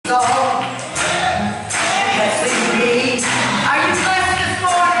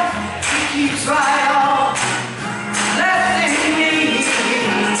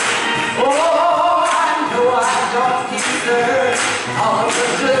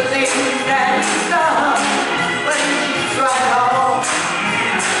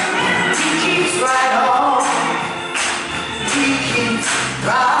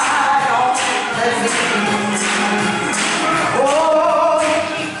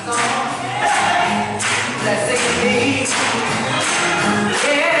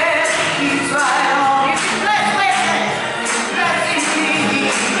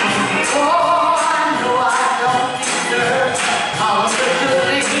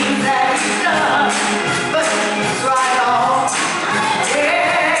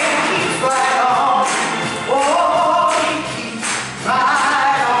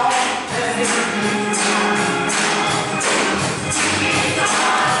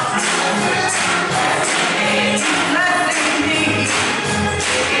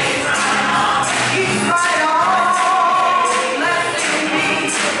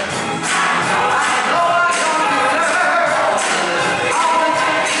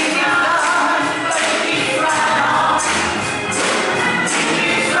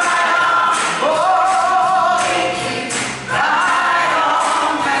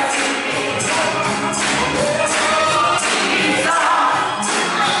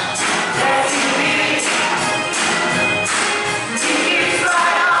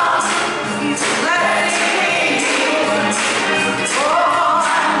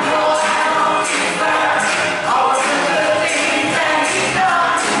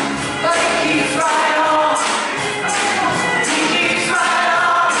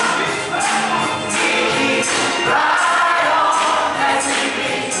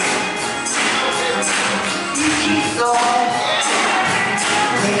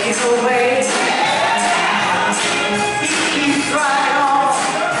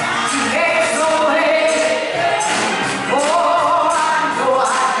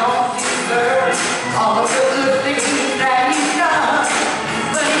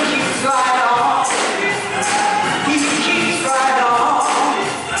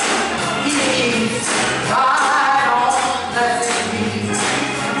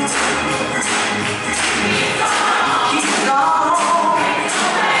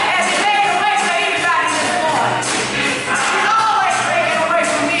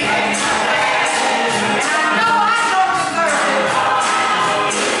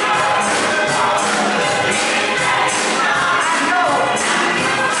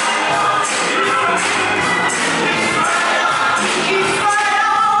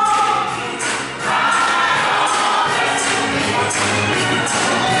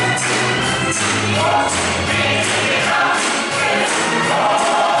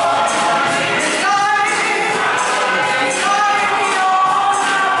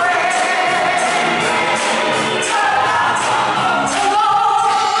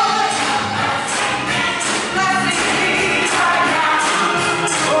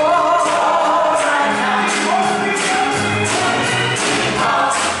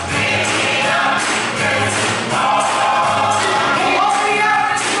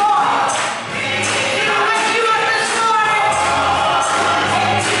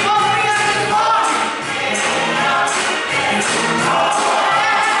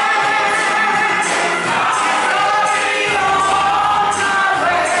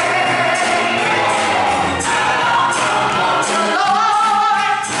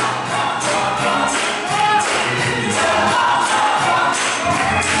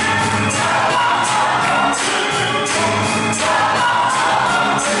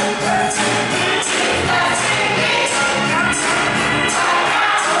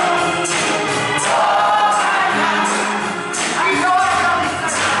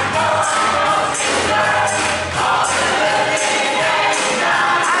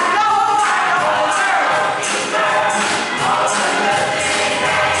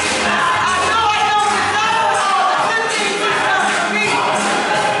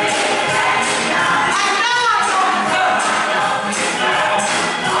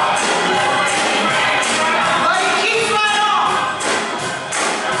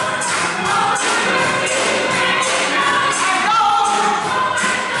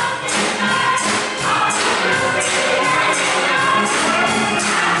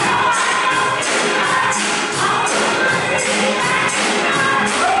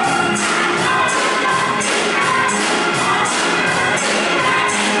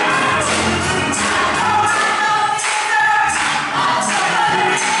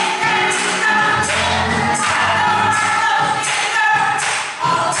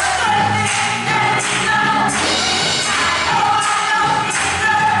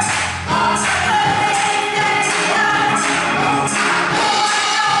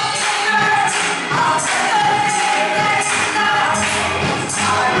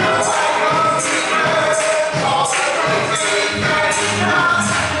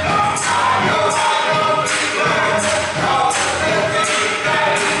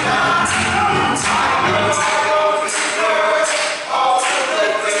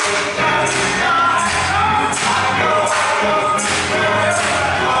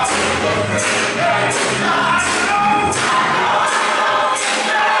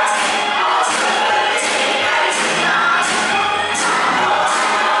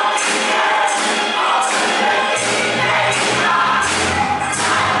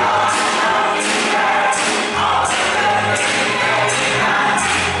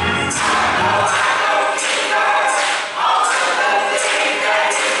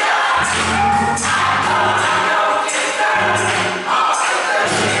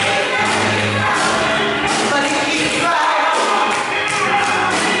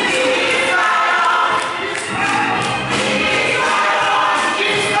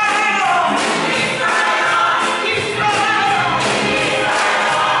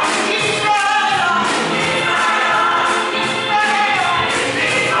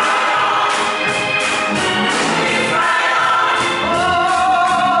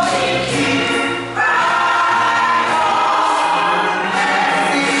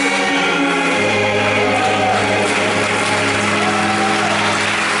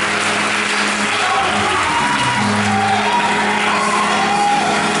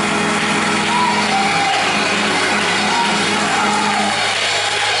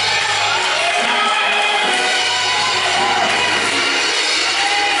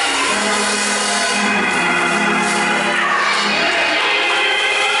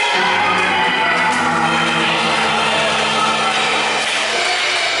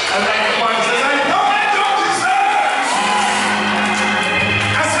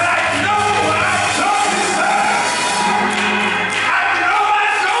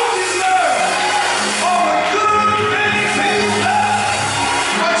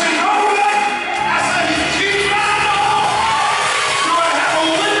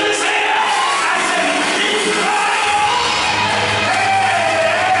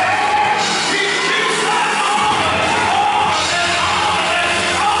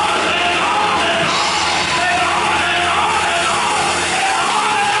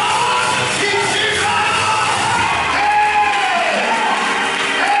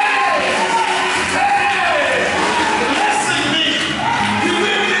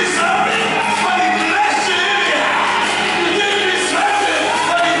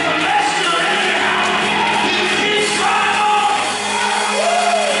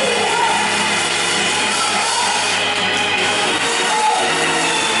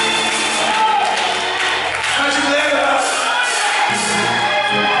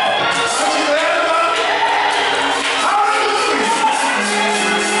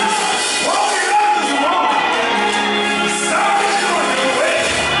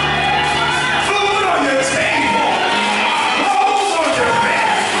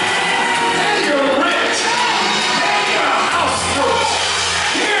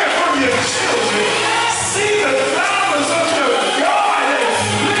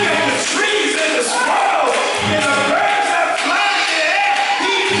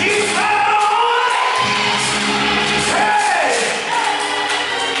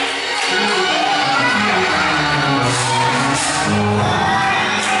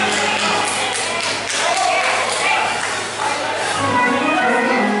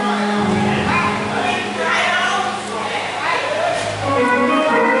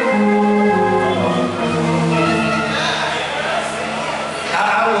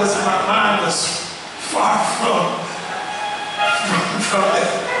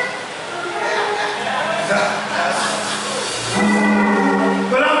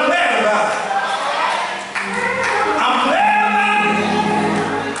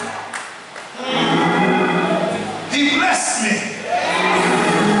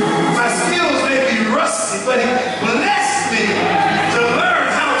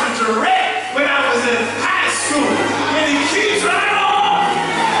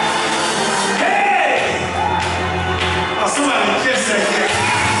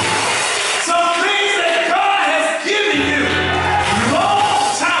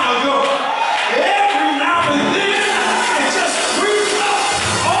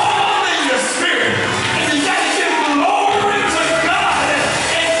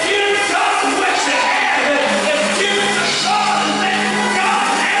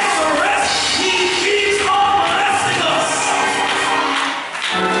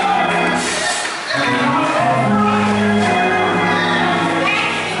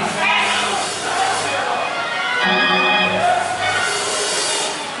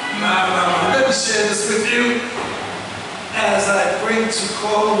to share this with you as I bring to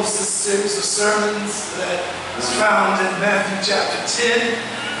close this series of sermons that is found in Matthew chapter 10.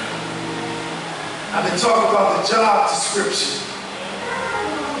 I've been talking about the job description,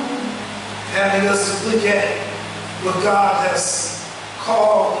 having us to look at what God has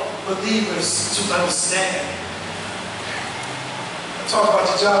called believers to understand. I talked about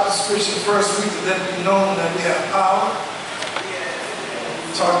the job description first week to let it be known that we have power.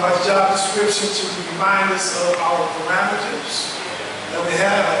 Talking about the job description to remind us of our parameters that we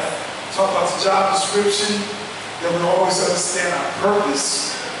have. Talk about the job description that we always understand our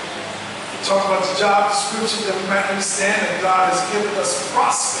purpose. Talk about the job description that we might understand that God has given us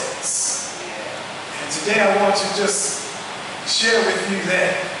prospects. And today I want to just share with you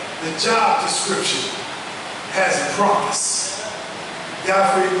that the job description has a promise. God,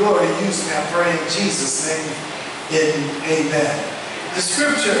 for your glory, use me, I pray in Jesus' name, amen. The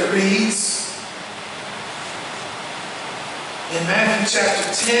scripture reads in Matthew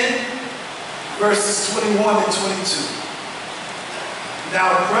chapter 10, verses 21 and 22.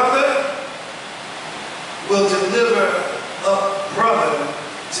 Now a brother will deliver up brother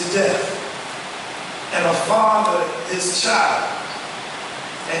to death, and a father his child,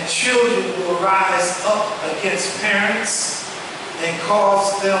 and children will rise up against parents and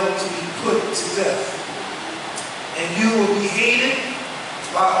cause them to be put to death. And you will be hated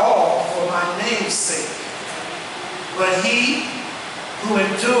by all for my name's sake. But he who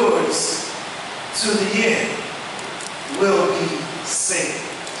endures to the end will be saved.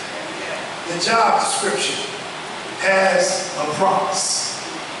 The job description has a promise.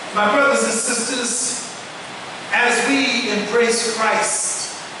 My brothers and sisters, as we embrace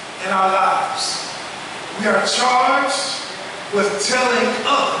Christ in our lives, we are charged with telling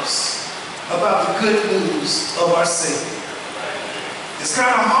others about the good news of our Savior. It's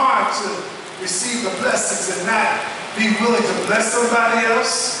kind of hard to receive the blessings and not be willing to bless somebody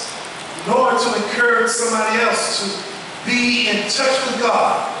else, nor to encourage somebody else to be in touch with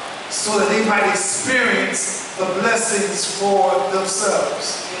God so that they might experience the blessings for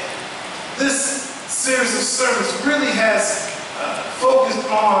themselves. This series of sermons really has focused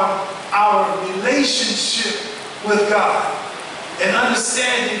on our relationship with God and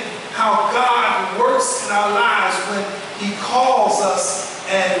understanding how God works in our lives when He calls us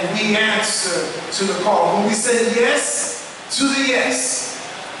and we answer to the call. When we say yes to the yes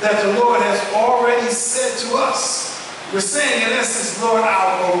that the Lord has already said to us, we're saying in essence, Lord,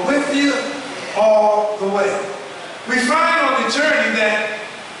 I'll go with you all the way. We find on the journey that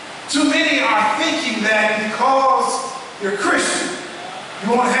too many are thinking that because you're Christian,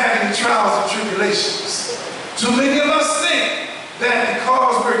 you won't have any trials and tribulations. Too many of us think that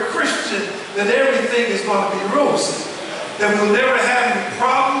because we're Christian, that everything is going to be rosy, that we'll never have any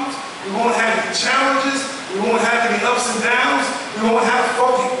problems, we won't have any challenges, we won't have any ups and downs, we won't have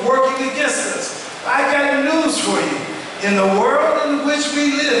folk working against us. I got news for you. In the world in which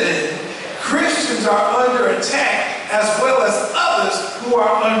we live in, Christians are under attack as well as others who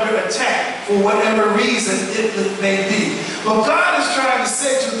are under attack for whatever reason it may be. But God is trying to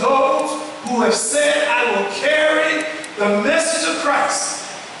say to those who have said, I will carry the message of Christ,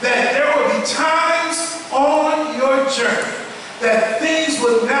 that there will be times on your journey that things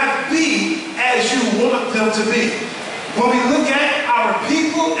will not be as you want them to be. When we look at our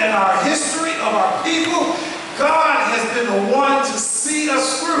people and our history of our people, God has been the one to see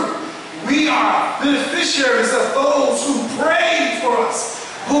us through. We are beneficiaries of those who prayed for us,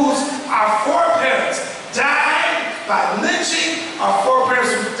 our foreparents died by lynching, our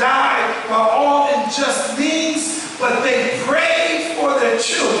foreparents who died by all unjust means, but they prayed for their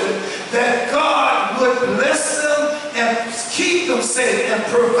children that God would bless them and keep them safe and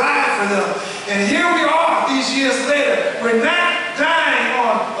provide for them. And here we are these years later. We're not dying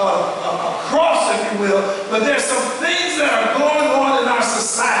on a cross, if you will, but there's some things that are going on in our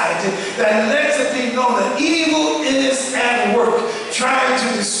society that lets it be known that evil is at work, trying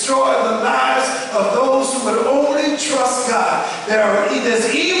to destroy the lives of those who would only trust God.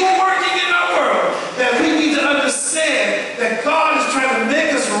 There's evil working in our world that we need to understand that God is trying to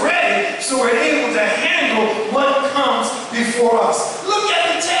make us ready so we're able to handle what comes before us. Look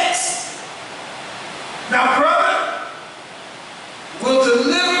at the text. Now, brother will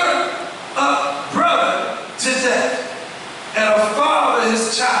deliver up brother to death, and a father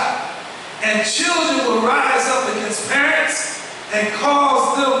his child, and children will rise up against parents and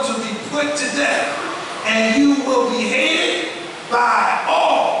cause them to be put to death, and you will be hated by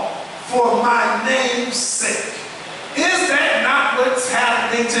all for my name's sake. Is that not what's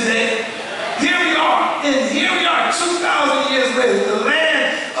happening today? Here we are 2,000 years later, the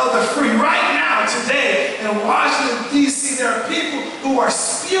land of the free. Right now, in Washington, D.C., there are people who are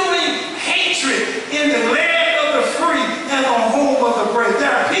spewing hatred in the land of the free and the home of the brave.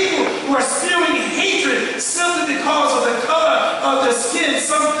 There are people who are spewing hatred simply because of the color of their skin.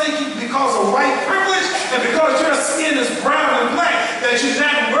 Some think because of white privilege and because your skin is brown and black that you're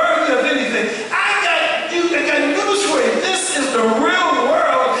not worthy of anything. I got news for you. This is the real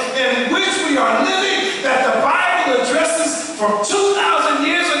world in which we are living that the Bible addresses from 2,000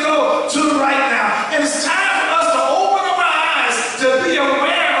 years ago to right now. And it's time for us to open up our eyes to be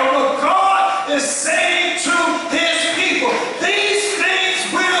aware of what God is saying to his people. These things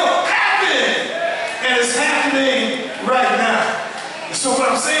will happen. And it's happening right now. So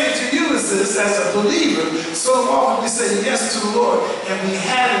what I'm saying to you is this, as a believer, so often we say yes to the Lord and we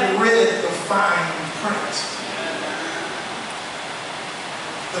haven't read the fine print.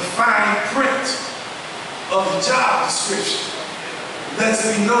 The fine print of the job description lets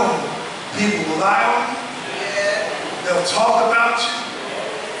it be known. People will lie on you. They'll talk about you.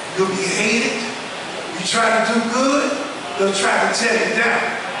 You'll be hated. You try to do good, they'll try to tear you down.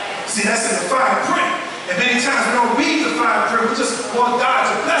 See, that's in the fine print. And many times we don't read the fine print. We just want God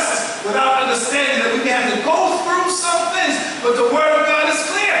to bless us without understanding that we may have to go through some things. But the word of God is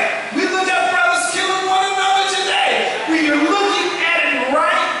clear. We look at brothers killing one another today. We are looking at it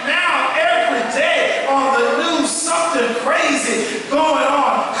right now, every day on the news, something crazy going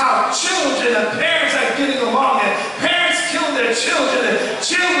on. How children and parents are getting along, and parents killing their children, and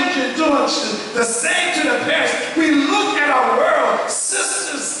children doing the same to their parents. We look at our world,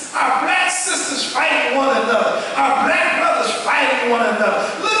 sisters, our black sisters fighting one another, our black brothers fighting one another.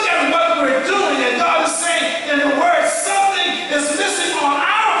 Look at what we're doing, and God is saying in the word, something is missing on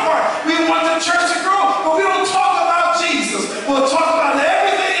our part. We want the church to grow, but we don't talk about Jesus. We'll talk about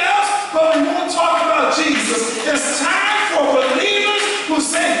everything else, but we won't talk about Jesus. It's time for believers who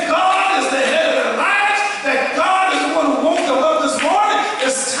say God is the head of their lives, that God is the one who woke them up this morning.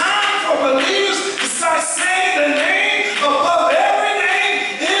 It's time for believers to start saying the name above every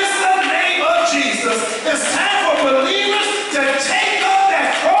name is the name of Jesus. It's time for believers to take up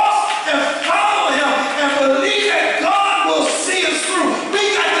that cross and follow him and believe that God will see us through.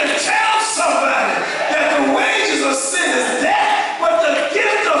 We got to tell somebody that the wages of sin is death, but the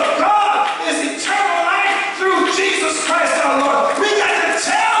gift of God is eternal life through Jesus Christ our Lord. We got to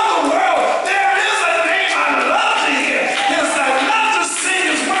tell the world there is a name I love to hear. Yes, I love to sing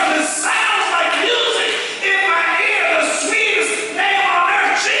his word. It sounds like music in my ear. The sweetest name on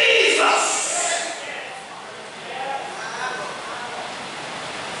earth, Jesus.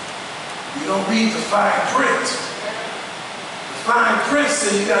 You don't read the fine print. The fine print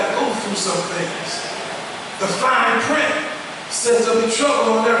says you got to go through some things. The fine print says there'll be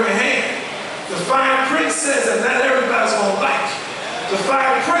trouble on every hand. The fine print says that not everybody's going to like you. The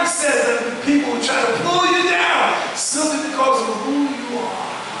fine print says that people will try to pull you down simply because of who you are.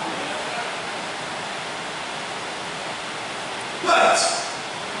 But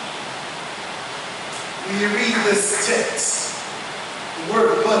when you read this text, the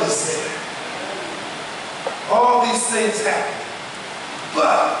word but is there. All these things happen.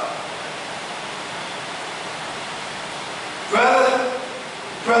 But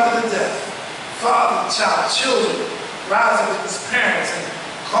brother to death, father, child, children, rise up against parents and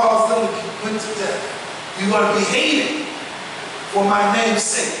cause them to be put to death. You're going to be hated for my name's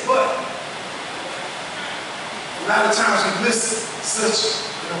sake. But a lot of times we miss such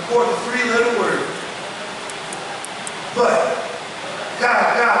an important three-letter word. But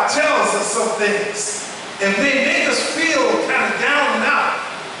God tells us some things. And they make us feel kind of down and out.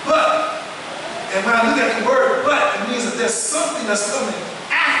 But, and when I look at the word but, it means that there's something that's coming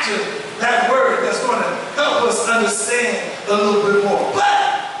after that word that's going to help us understand a little bit more.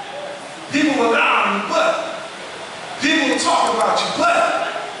 But, people will lie on you, but, people will talk about you, but,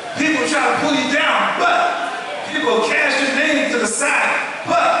 people will try to pull you down, but, people will cast your name to the side,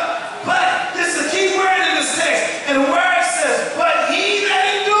 but, this is a key word in this text, and the word says, but he that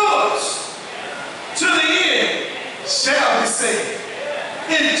endures to the end shall be saved.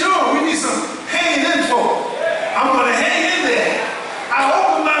 Endure, we need some hanging in for. I'm going to hang in there. I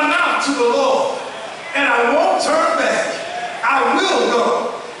open my mouth to the Lord, and I won't turn back. I will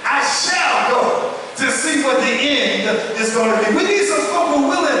go. I shall go to see what the end is going to be. We need some folk who are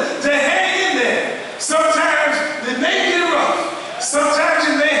willing to hang in there. Sometimes it may get rough. Sometimes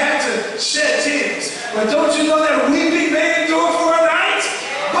you may have to shed tears. But don't you know that weeping may endure for a night?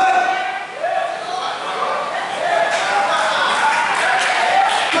 But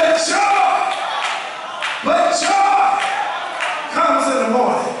joy comes in the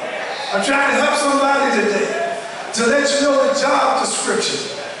morning. I'm trying to help somebody today to let you know the job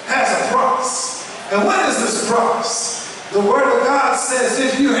description has a promise. And what is this promise? The Word of God says,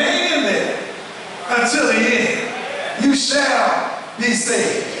 if you hang in there until the end, you shall be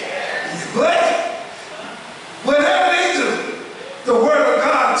saved. But whatever they do, the Word of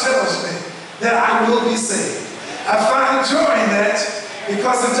God tells me that I will be saved. I find joy in that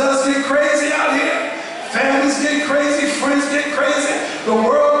because it does get crazy out here. Families get crazy, friends get crazy, the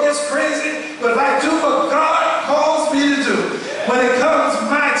world gets crazy. But if I do what God calls me to do, when it comes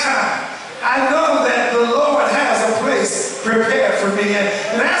my time, I know that the Lord has a place prepared for me.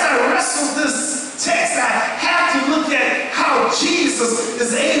 And as I wrestle this text, I have to look at how Jesus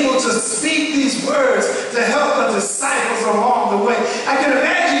is able to speak these words to help the disciples along the way. I can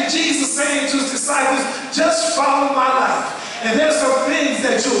imagine Jesus saying to his disciples, just follow my life. And there's some things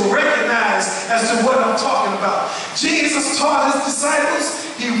that you'll recognize as to what I'm talking about. Jesus taught his disciples,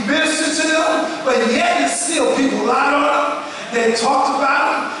 he ministered to them, but yet and still people lied on him. They talked about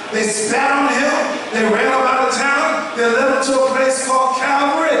him, they spat on him, they ran him out of town, they led him to a place called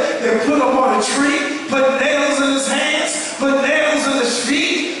Calvary, they put him on a tree, put nails in his hands, put nails in his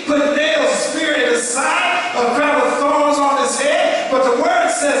feet, put nails, spear in his side, a crown of thorns on his head. But the word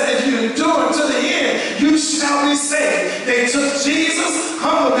says, if you endure to the end, you shall be saved. They took Jesus,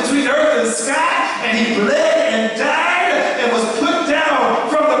 hung him between earth and sky, and he bled and died and was put down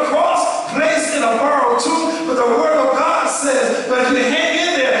from the cross, placed in a borrowed tomb. But the word of God says, but if you hang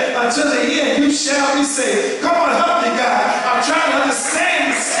in there until the end, you shall be saved. Come on, help me, God. I'm trying to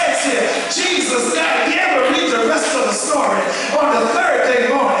understand the text here. Jesus, God, you ever read the rest of the story? On the third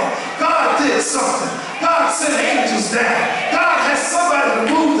day morning, God did something. God sent angels down. God had somebody to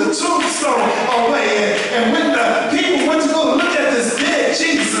move the tombstone away. And when the people went to go look at this dead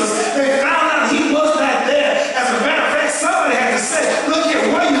Jesus, they found out he was not there. As a matter of fact, somebody had to say, look here,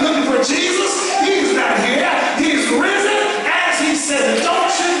 what are you looking for Jesus? He's not here. He's risen. As he said,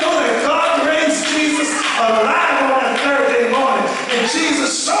 don't you know that God raised Jesus alive on that third day morning? And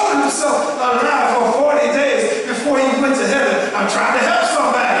Jesus showed himself alive for 40 days before he went to heaven. I'm trying to help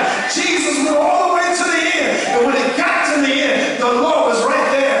somebody. Jesus went all the way to the end. And when he got to the end, the Lord was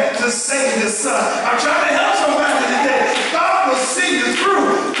right there to save his son. I'm trying to help somebody today. God will see you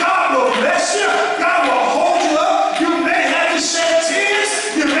through. God will bless you. God will hold you up. You may have to shed tears.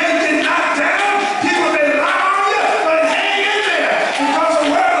 You may get knocked down. People may lie on you, but hang in there. Because the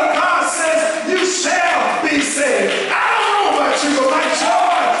word of God says you shall be saved. I don't know about you, but my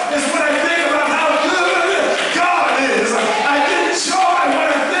joy is when I think about how good God is. I get joy when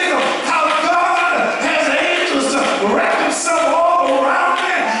I think of how God has angels to wrap himself all around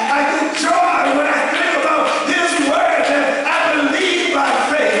me. I get joy when I think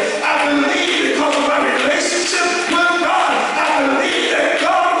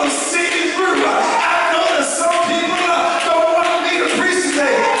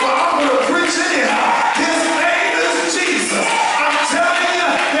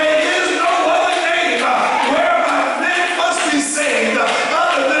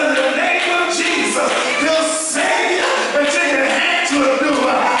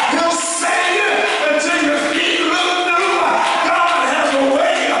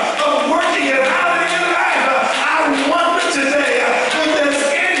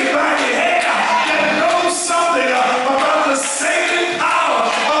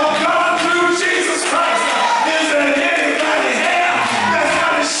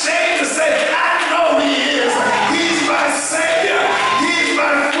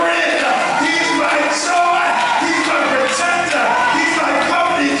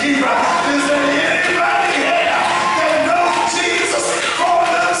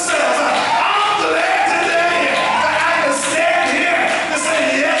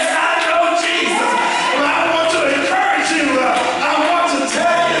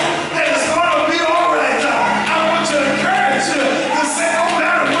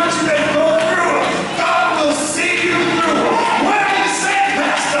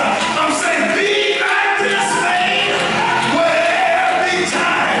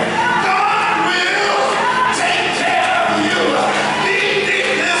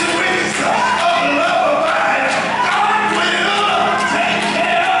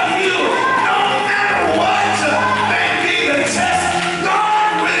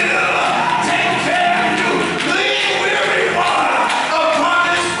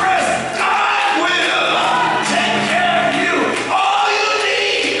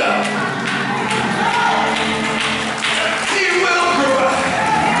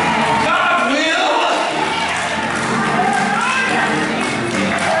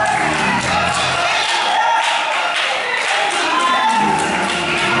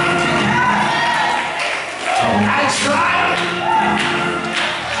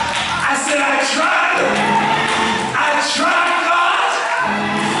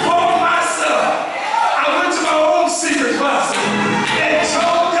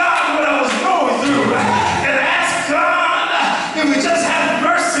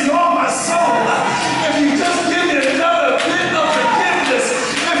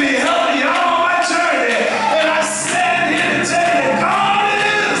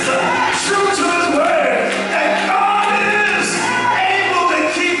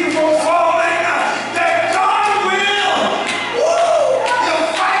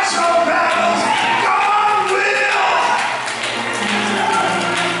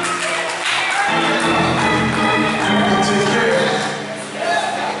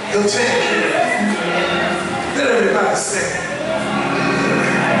He'll take care of you. Let everybody stand.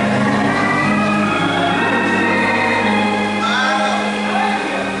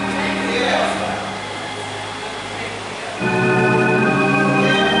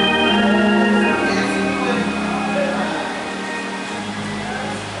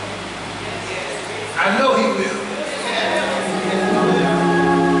 I know he will.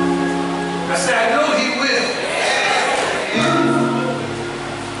 I said, I know he will.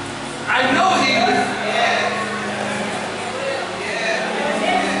 I know he will.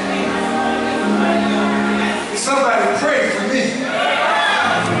 Somebody pray for me.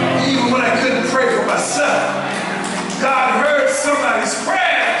 Even when I couldn't pray for myself. God heard somebody's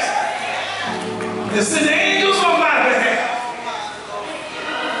prayers and sent angels on my behalf.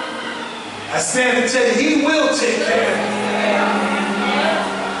 I stand to tell you, he will take care of you.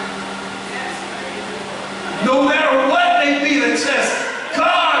 No matter what may be the test,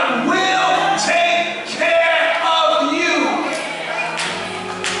 God will take care of you.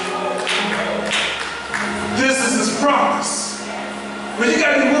 This is his promise. But you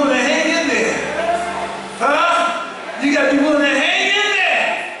got to be willing to hang in there. Huh? You got to be willing to hang in there.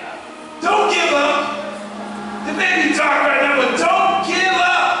 Don't give up. It may be dark right now, but don't give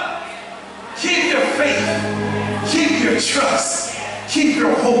up. Keep your faith. Keep your trust. Keep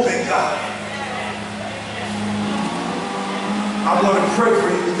your hope in God. I want to pray for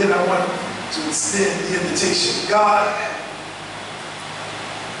you, but then I want to extend the invitation. God,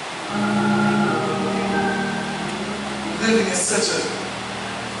 living in such an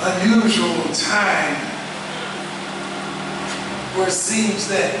unusual time where it seems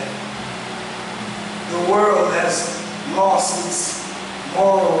that the world has lost its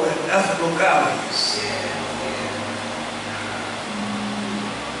moral and ethical values.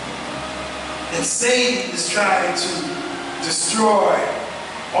 And Satan is trying to destroy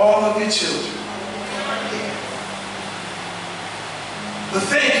all of your children. But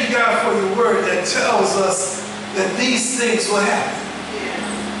thank you, God, for your word that tells us that these things will happen.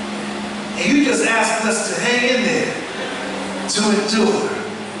 And you just asked us to hang in there, to endure,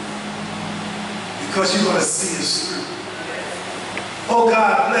 because you're going to see us through. Oh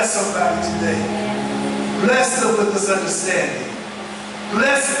God, bless somebody today. Bless them with this understanding.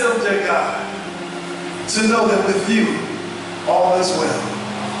 Bless them, dear God, to know that with you, all is well.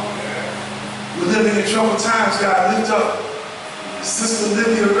 We're living in troubled times, God. Lift up Sister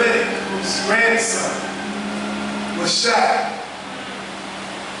Olivia Reddick, whose grandson was shot.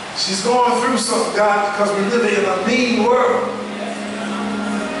 She's going through something, God, because we're living in a mean world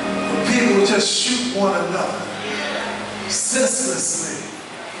where people will just shoot one another senselessly.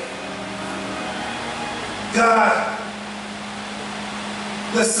 God,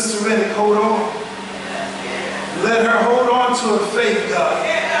 let Sister Reddick hold on. Let her hold on to her faith, God.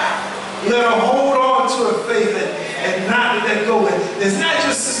 Let her hold on to her faith and not let go. And it's not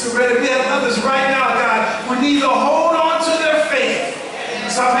just Sister Reddick. We have others right now, God, who need to hold on to their faith.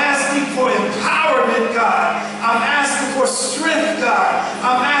 So I'm asking for empowerment, God. I'm asking for strength, God.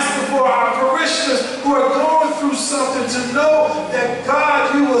 I'm asking for our parishioners who are going through something to know that,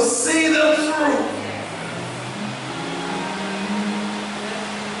 God, you will see them through.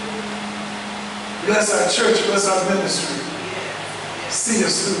 Bless our church, bless our ministry. See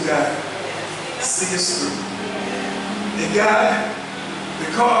us through, God. See us through. And God,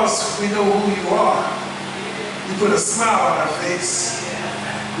 because we know who you are, you put a smile on our face.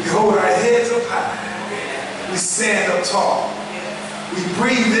 We hold our heads up high. We stand up tall. We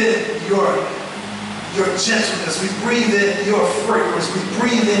breathe in your gentleness. We breathe in your fragrance. We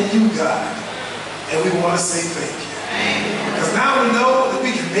breathe in you, God. And we want to say thank you. Because now we know that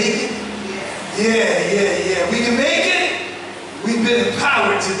we can make it. Yeah. We can make it. We've been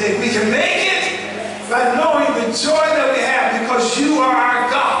empowered today. We can make it by knowing the joy that we have because you are our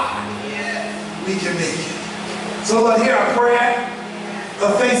God. We can make it. So Lord, hear our prayer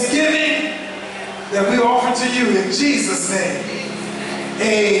of thanksgiving that we offer to you in Jesus' name.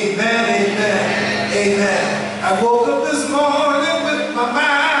 Amen, amen, amen. I woke up this morning